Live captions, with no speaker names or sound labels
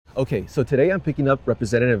Okay, so today I'm picking up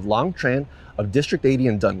Representative Tran of District 80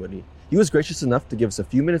 in Dunwoody. He was gracious enough to give us a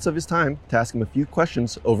few minutes of his time to ask him a few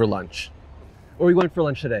questions over lunch. Where are we going for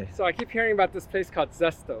lunch today? So I keep hearing about this place called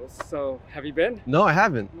Zestos. So have you been? No, I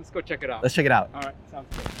haven't. Let's go check it out. Let's check it out. All right,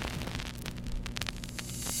 sounds good.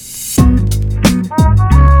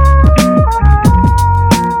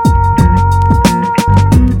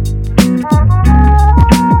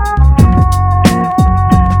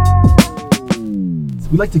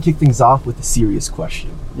 We'd like to kick things off with a serious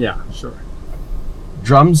question. Yeah, sure.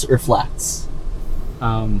 Drums or flats?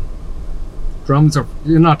 Drums are,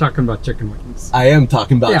 you're not talking about chicken wings. I am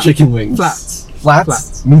talking about chicken wings. Flats.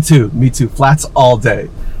 Flats? Me too. Flats all day.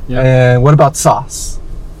 Yeah. And what about sauce?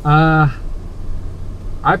 I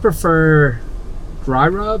prefer dry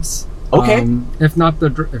rubs. Okay. If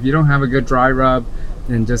you don't have a good dry rub,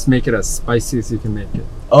 then just make it as spicy as you can make it.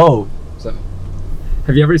 Oh. So,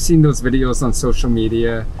 have you ever seen those videos on social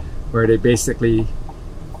media where they basically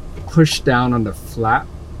push down on the flat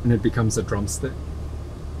and it becomes a drumstick?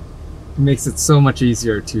 It makes it so much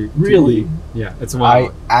easier to Really? eat. Yeah, it's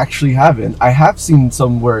wild. I actually haven't. I have seen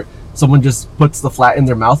some where someone just puts the flat in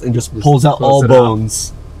their mouth and just pulls out all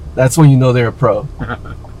bones. That's when you know they're a pro.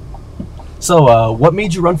 So, what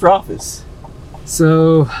made you run for office?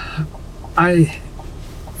 So,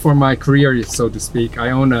 for my career, so to speak, I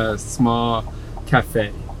own a small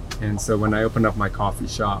cafe. And so when I opened up my coffee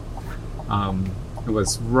shop, it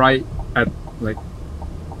was right at like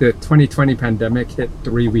the 2020 pandemic hit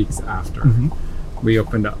 3 weeks after we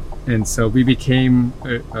opened up. And so we became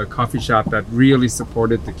a coffee shop that really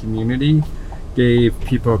supported the community, gave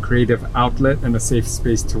people a creative outlet and a safe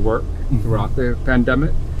space to work throughout the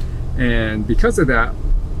pandemic. And because of that,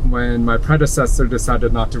 when my predecessor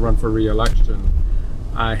decided not to run for re-election,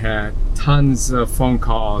 I had tons of phone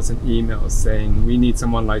calls and emails saying, we need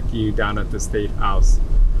someone like you down at the State House.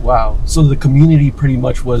 Wow. So the community pretty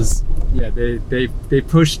much was... Yeah, they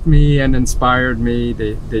pushed me and inspired me.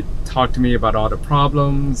 They talked to me about all the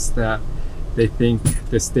problems that they think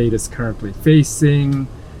the state is currently facing.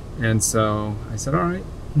 And so I said, all right,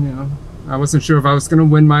 I wasn't sure if I was going to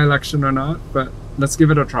win my election or not, but let's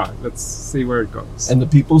give it a try. Let's see where it goes. And the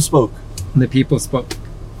people spoke. And the people spoke.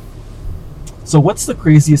 So what's the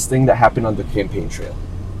craziest thing that happened on the campaign trail?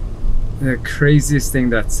 The craziest thing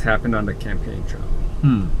that's happened on the campaign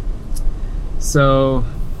trail. So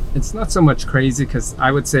it's not so much crazy because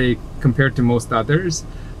I would say compared to most others,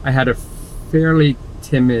 I had a fairly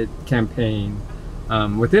timid campaign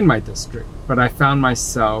within my district. But I found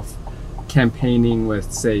myself campaigning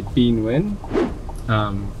with, say, Binh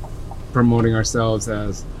Nguyen, promoting ourselves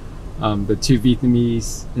as the two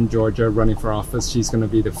Vietnamese in Georgia running for office. She's going to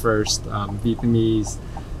be the first Vietnamese,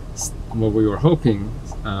 what we were hoping,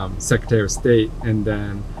 Secretary of State, and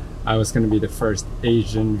then I was going to be the first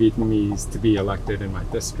Asian Vietnamese to be elected in my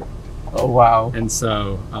district. Oh, wow. And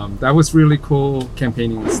so that was really cool.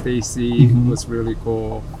 Campaigning with Stacy was really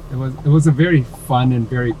cool. It was a very fun and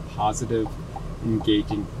very positive,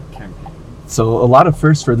 engaging campaign. So a lot of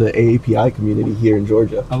firsts for the AAPI community here in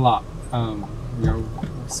Georgia. A lot.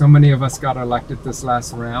 So many of us got elected this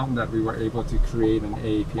last round that we were able to create an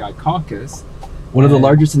AAPI caucus. One of the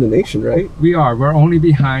largest in the nation, right? We are. We're only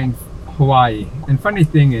behind Hawaii. And funny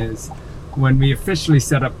thing is, when we officially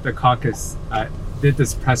set up the caucus, I did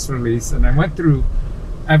this press release and I went through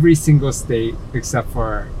every single state except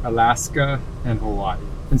for Alaska and Hawaii.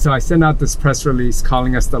 And so I sent out this press release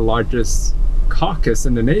calling us the largest caucus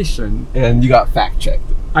in the nation. And you got fact-checked.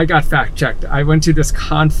 I got fact-checked. I went to this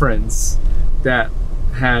conference that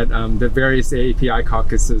had the various AAPI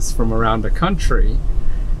caucuses from around the country,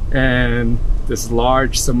 and this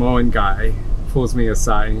large Samoan guy pulls me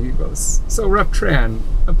aside and he goes, so Rep. Tran,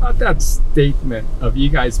 about that statement of you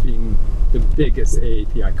guys being the biggest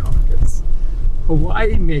AAPI caucus,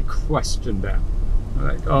 Hawaii may question that. I'm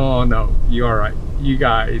like, oh no, you're right. You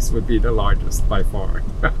guys would be the largest by far.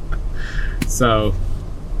 So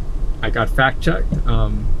I got fact-checked,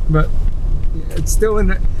 but it's still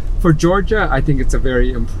for Georgia, I think it's a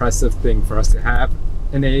very impressive thing for us to have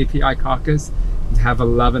an AAPI caucus, to have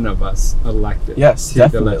 11 of us elected to definitely.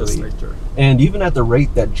 the legislature. And even at the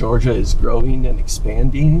rate that Georgia is growing and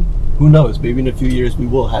expanding, who knows, maybe in a few years we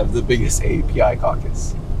will have the biggest AAPI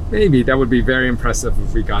caucus. Maybe. That would be very impressive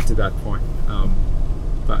if we got to that point.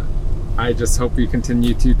 But I just hope we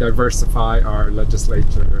continue to diversify our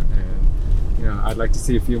legislature, and I'd like to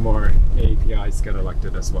see a few more AAPIs get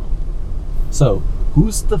elected as well. So,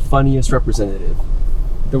 who's the funniest representative?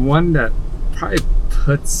 The one that probably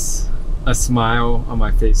puts a smile on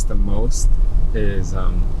my face the most is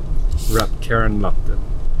Rep. Karen Lupton.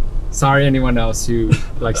 Sorry anyone else who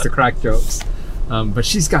likes to crack jokes. But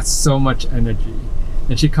she's got so much energy,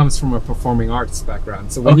 and she comes from a performing arts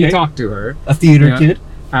background. So when you talk to her, a theater kid,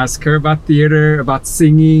 ask her about theater, about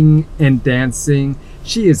singing and dancing.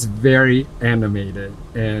 She is very animated,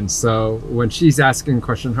 and so when she's asking a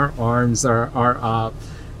question, her arms are up,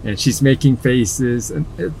 and she's making faces, and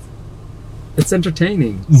it's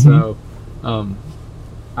entertaining. So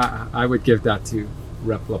I would give that to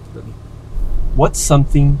Rep. Lupton. What's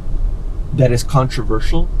something that is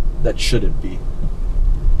controversial that shouldn't be?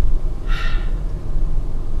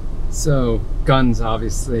 So guns,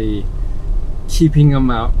 obviously, keeping them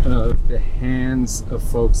out of the hands of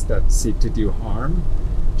folks that seek to do harm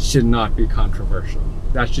should not be controversial.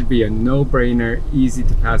 That should be a no-brainer, easy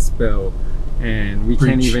to pass bill, and we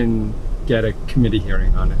can't even get a committee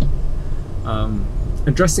hearing on it.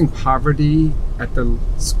 Addressing poverty at the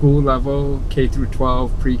school level, K through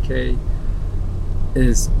 12, pre-K,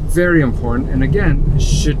 is very important, and again,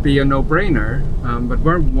 should be a no-brainer. But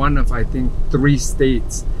we're one of, I think, 3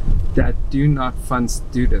 states that do not fund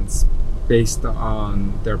students based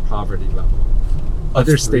on their poverty level.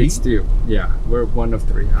 Other states do. Yeah, we're one of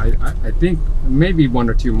 3. I think maybe 1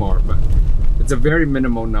 or 2 more, but it's a very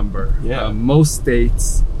minimal number. Most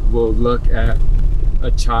states will look at a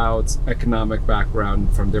child's economic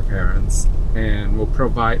background from their parents and will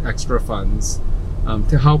provide extra funds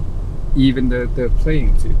to help even the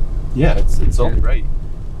playing field. Yeah, it's only right.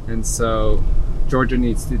 And so Georgia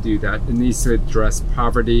needs to do that. It needs to address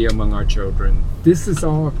poverty among our children. This is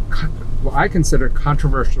all what I consider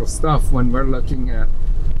controversial stuff when we're looking at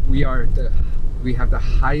we have the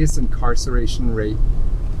highest incarceration rate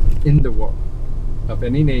in the world of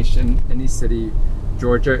any nation, any city.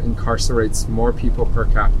 Georgia incarcerates more people per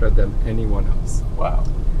capita than anyone else. Wow.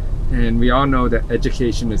 And we all know that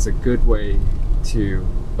education is a good way to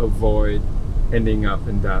avoid ending up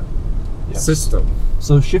in that system.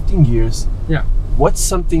 So shifting gears, what's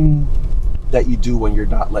something that you do when you're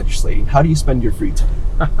not legislating? How do you spend your free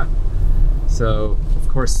time? So, of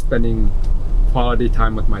course, spending quality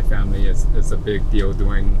time with my family is a big deal,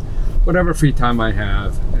 doing whatever free time I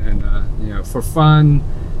have. And, for fun,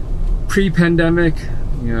 pre-pandemic,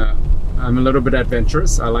 I'm a little bit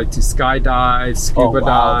adventurous. I like to skydive, scuba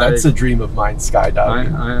dive. That's a dream of mine,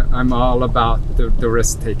 skydiving. I'm all about the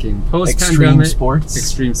risk-taking. Post-pandemic,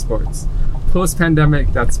 extreme sports.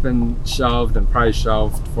 Post-pandemic, that's been shelved and probably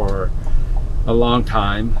shelved for a long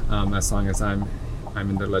time, as long as I'm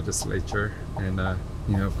in the legislature. And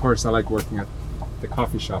of course, I like working at the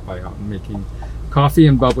coffee shop I own, making coffee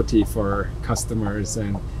and bubble tea for customers,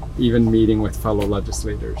 and even meeting with fellow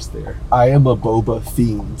legislators there. I am a boba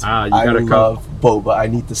fiend. I love boba. I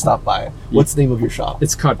need to stop by. What's the name of your shop?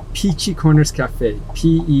 It's called Peachy Corners Cafe.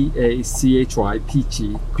 Peachy, Peachy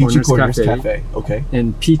Corners Cafe. Okay.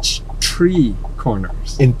 In Peachtree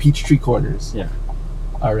Corners. In Peachtree Corners. Yeah.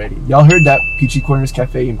 Alrighty. Y'all heard that? Peachy Corners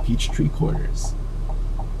Cafe in Peachtree Corners.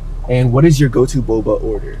 And what is your go-to boba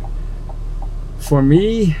order? For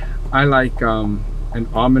me, I like an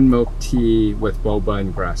almond milk tea with boba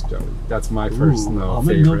and grass jelly. That's my personal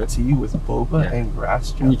almond favorite. Milk tea with boba and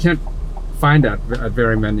grass jelly. And you can't find that at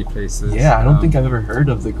very many places. Yeah, I don't think I've ever heard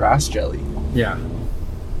of the grass jelly. Yeah.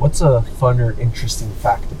 What's a fun or interesting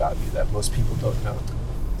fact about you that most people don't know?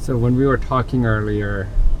 So when we were talking earlier,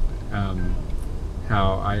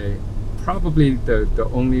 how I probably the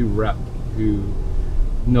only rep who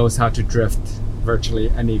knows how to drift virtually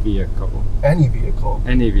any vehicle. Any vehicle?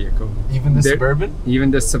 Any vehicle. Even the Suburban?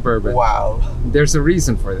 Even the Suburban. Wow. There's a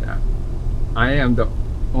reason for that. I am the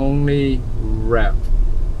only rep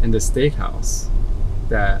in the State House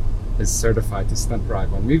that is certified to stunt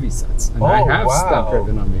drive on movie sets. And I have stunt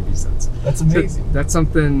driven on movie sets. That's amazing. So that's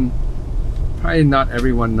something probably not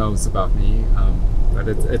everyone knows about me, but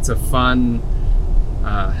it's a fun,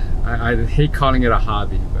 I hate calling it a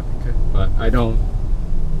hobby, but I don't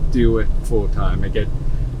do it full time. I get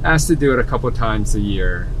asked to do it a couple times a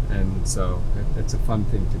year, and so it's a fun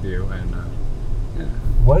thing to do. And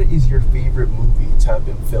what is your favorite movie to have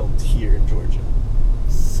been filmed here in Georgia?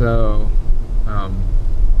 So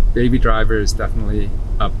Baby Driver is definitely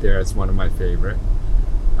up there as one of my favorite.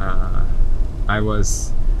 I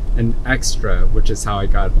was an extra, which is how I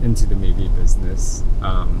got into the movie business,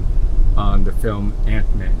 on the film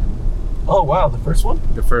Ant-Man. Oh wow, the first one?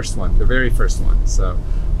 The first one, the very first one. So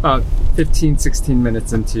about 15-16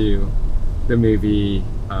 minutes into the movie,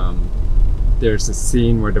 there's a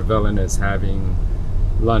scene where the villain is having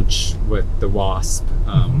lunch with the Wasp.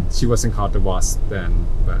 She wasn't called the Wasp then,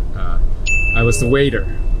 but I was the waiter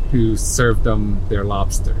who served them their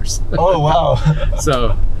lobsters. Oh wow.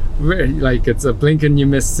 So like, it's a blink and you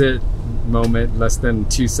miss it moment, less than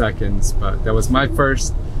 2 seconds, but that was my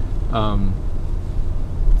first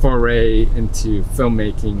foray into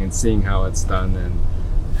filmmaking and seeing how it's done, and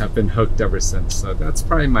have been hooked ever since. So that's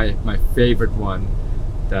probably my favorite one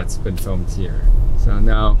that's been filmed here. So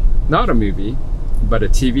now, not a movie, but a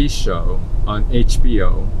TV show on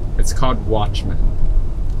HBO. It's called Watchmen.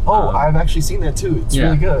 Oh, I've actually seen that too. It's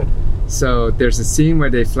really good. So there's a scene where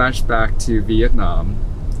they flash back to Vietnam,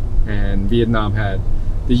 and the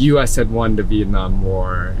US had won the Vietnam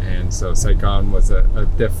War, and so Saigon was a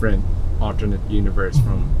different alternate universe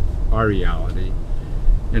from our reality.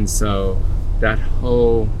 And so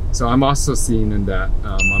so I'm also seen in that.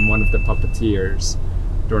 I'm one of the puppeteers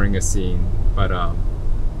during a scene, but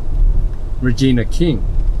Regina King,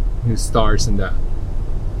 who stars in that,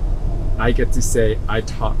 I get to say I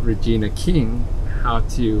taught Regina King how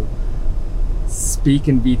to speak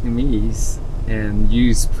in Vietnamese and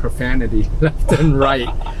use profanity left and right,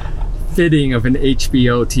 fitting of an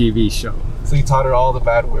HBO TV show. So you taught her all the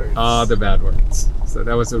bad words? All the bad words. So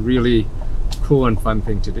that was a really cool and fun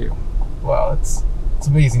thing to do. Wow, it's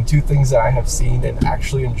amazing. 2 things that I have seen and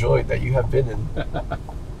actually enjoyed that you have been in.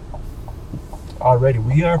 Alrighty,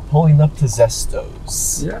 we are pulling up to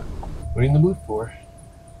Zesto's. Yeah. What are you in the mood for?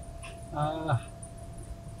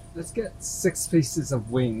 Let's get 6 pieces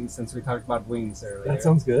of wings, since we talked about wings earlier. That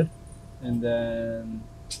sounds good. And then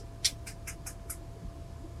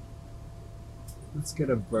let's get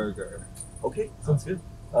a burger. Okay, sounds good.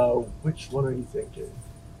 Which one are you thinking?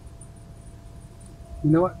 You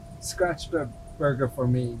know what? Scratch the burger for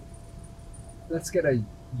me. Let's get a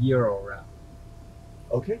gyro wrap.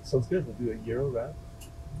 Okay, sounds good. We'll do a gyro wrap.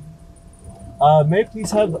 May I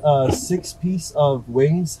please have 6 pieces of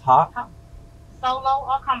wings hot? Solo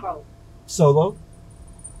or combo? Solo.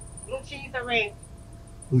 Blue cheese or ranch?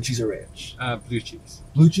 Blue cheese or ranch? Blue cheese.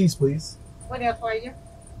 Blue cheese, please. What else for you?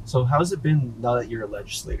 So how's it been now that you're a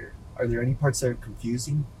legislator? Are there any parts that are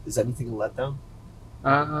confusing? Is anything a letdown?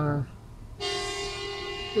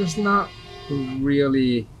 There's not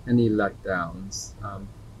really any letdowns.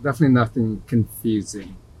 Definitely nothing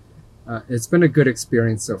confusing. It's been a good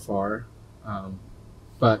experience so far,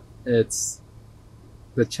 but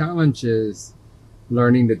the challenge is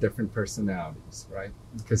learning the different personalities, right?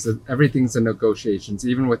 Because everything's a negotiations.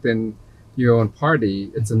 Even within your own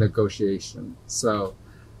party, it's a negotiation. So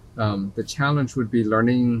the challenge would be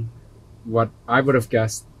learning what I would have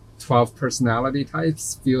guessed 12 personality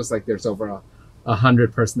types. Feels like there's over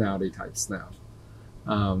 100 personality types now.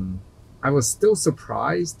 I was still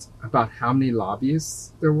surprised about how many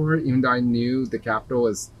lobbyists there were, even though I knew the Capitol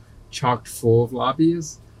was chocked full of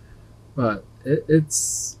lobbyists. But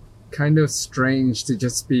it's kind of strange to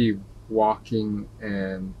just be walking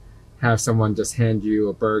and have someone just hand you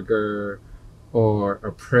a burger or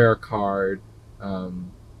a prayer card.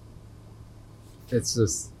 It's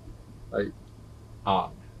just like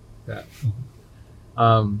odd. That.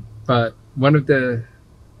 But one of the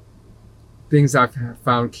things I've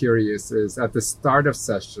found curious is at the start of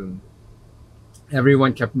session,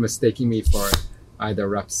 everyone kept mistaking me for either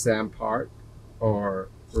Rep. Sam Park or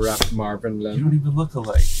Rep. Marvin Lim. You don't even look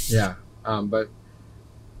alike. Yeah. But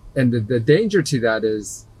the danger to that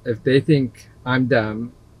is if they think I'm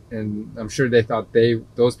them, and I'm sure they thought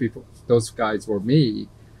those guys were me,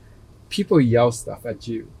 people yell stuff at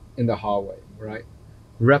you in the hallway, right?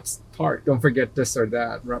 Rep. Park, don't forget this or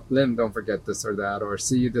that. Rep. Lim, don't forget this or that, or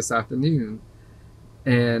see you this afternoon.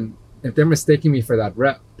 And if they're mistaking me for that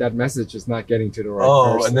rep, that message is not getting to the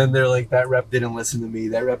right person. And then they're like, that rep didn't listen to me.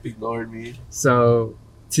 That rep ignored me. So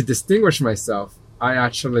to distinguish myself, I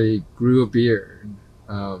actually grew a beard.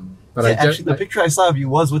 But actually, the picture I saw of you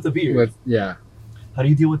was with a beard. Yeah. How do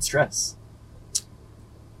you deal with stress?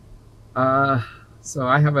 So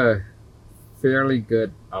I have a fairly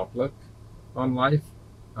good outlook on life.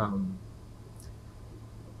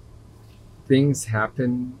 Things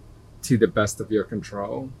happen to the best of your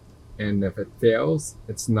control, and if it fails,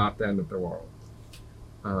 it's not the end of the world.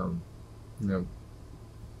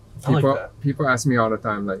 People ask me all the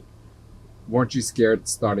time, like, weren't you scared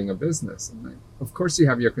starting a business? I'm like, of course you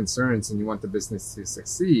have your concerns and you want the business to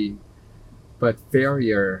succeed, but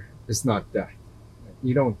failure is not death.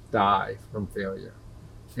 You don't die from failure.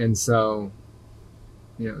 And so,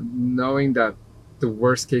 knowing that the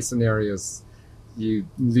worst case scenario is you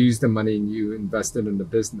lose the money and you invested in the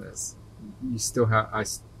business, you still have, I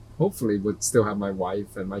hopefully would still have my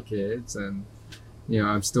wife and my kids. And,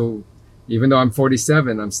 I'm still, even though I'm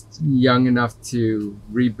 47, I'm young enough to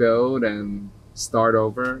rebuild and start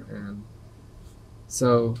over. And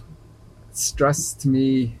so stress to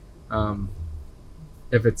me,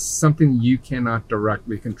 if it's something you cannot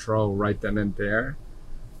directly control right then and there,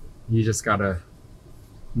 you just gotta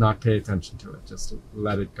not pay attention to it, just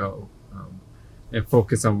let it go. and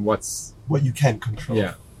focus on what's What you can control.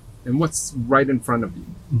 yeah, and what's right in front of you.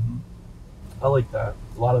 Mm-hmm. I like that.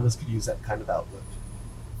 A lot of us could use that kind of outlook.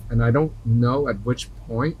 And I don't know at which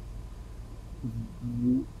point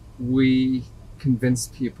we convince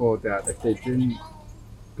people that if they didn't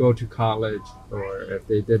go to college, or if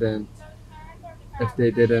they didn't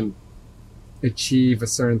achieve a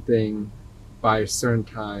certain thing by a certain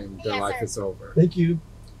time, their life is over. Thank you.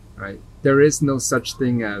 Right? There is no such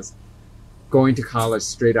thing as going to college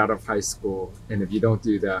straight out of high school, and if you don't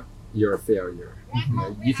do that, you're a failure. You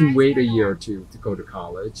know, you can wait a year or two to go to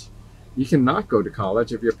college. You can not go to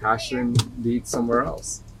college if your passion leads somewhere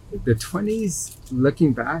else. The 20s,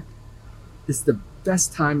 looking back, is the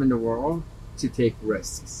best time in the world to take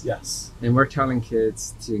risks. Yes. And we're telling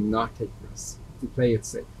kids to not take risks, to play it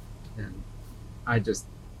safe. And I just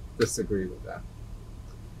disagree with that.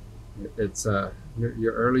 It's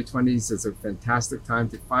your early 20s is a fantastic time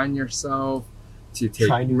to find yourself, to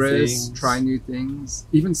take risks, try new things,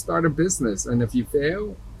 even start a business. And if you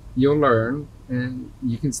fail, you'll learn and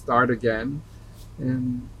you can start again.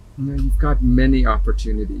 And you know, you've got many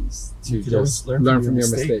opportunities to just learn from your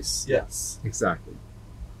mistakes. Yes. Exactly.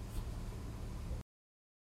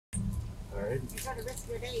 All right. Enjoy the rest of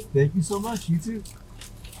your day. Thank you so much. You too.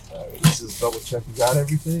 All right. This is double check. We got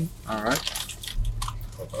everything. All right.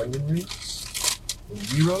 Onion rings and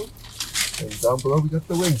gyro. And down below we got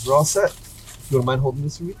the wings. We're all set. You don't mind holding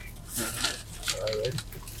this for me? All right.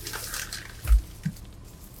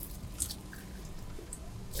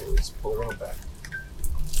 Let's pull around back.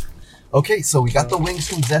 Okay, so we got the wings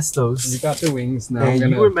from Zestos. You got the wings now.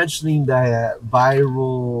 And you were mentioning that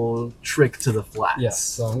viral trick to the flats. Yes,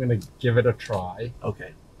 so I'm gonna give it a try.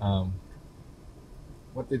 Okay.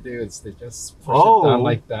 What they do is they just push it down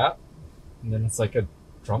like that, and then it's like a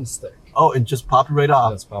drumstick. Oh, and just pop it right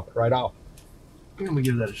off. Just pop it right off. I think I'm gonna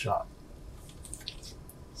give that a shot.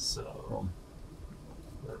 So,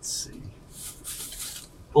 let's see.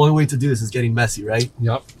 The only way to do this is getting messy, right?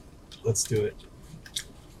 Yep. Let's do it.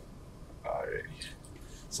 Alright.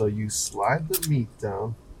 So you slide the meat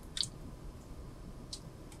down.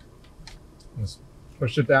 Just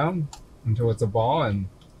push it down until it's a ball, and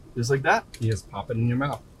Just like that? you just pop it in your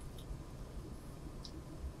mouth.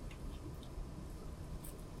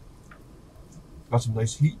 Got some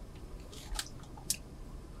nice heat.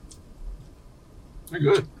 They're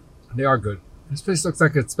good. They are good. This place looks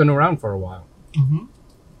like it's been around for a while. Mm-hmm.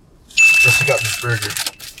 Let's check out this burger.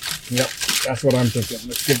 Yep, that's what I'm thinking.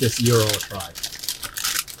 Let's give this gyro a try.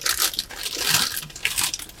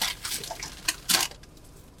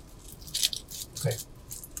 Okay.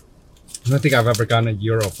 I don't think I've ever gotten a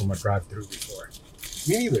gyro from a drive-thru before.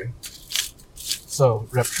 Me neither. So,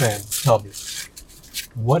 Rep Tran, tell me,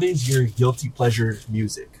 what is your guilty pleasure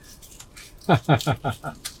music?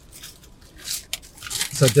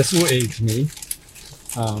 So this will age me,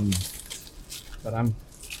 but I'm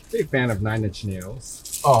a big fan of 9 Inch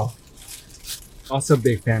Nails. Oh, Also a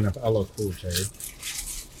big fan of LL Cool J.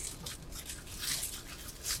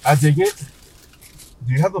 I dig it.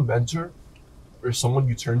 Do you have a mentor or someone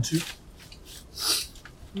you turn to?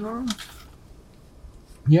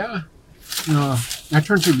 Yeah. I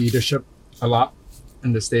turn to leadership a lot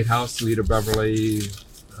in the State House. Leader Beverly,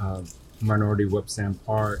 Minority Whip Sam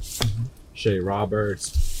Park, Shay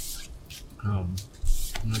Roberts.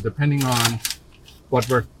 Depending on what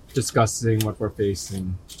we're discussing, what we're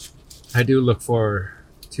facing, I do look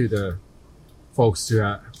to the folks who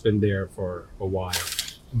have been there for a while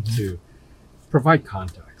to provide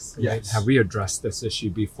context. Right? Yes. Have we addressed this issue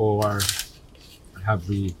before? Have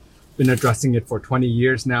we been addressing it for 20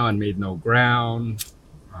 years now and made no ground?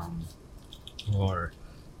 Or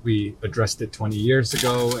we addressed it 20 years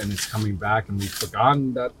ago and it's coming back and we've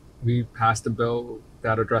forgotten that we passed a bill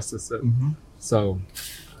that addresses it. So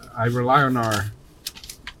I rely on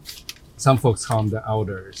some folks call them the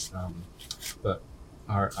elders, but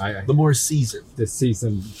The more seasoned. the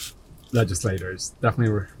seasoned legislators,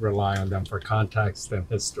 definitely rely on them for context and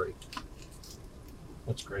history.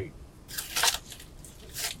 That's great.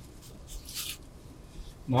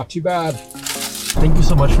 Not too bad. Thank you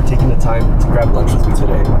so much for taking the time to grab lunch with me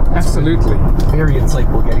today. Absolutely. Very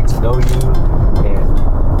insightful getting to know you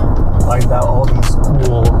and find out all these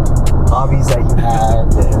cool hobbies that you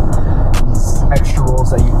have and these extra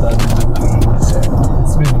roles that you've done in movies. And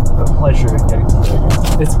it's been a pleasure getting to know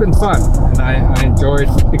you. It's been fun, and I enjoyed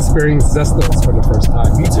experiencing Zestos for the first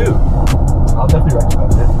time. Me too. I'll definitely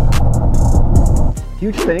recommend it.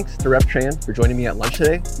 Huge thanks to Rep Tran for joining me at lunch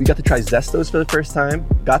today. We got to try Zestos for the first time,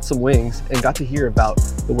 got some wings, and got to hear about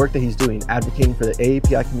the work that he's doing advocating for the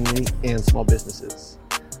AAPI community and small businesses.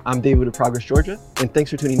 I'm David of Progress, Georgia, and thanks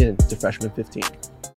for tuning in to Freshman 15.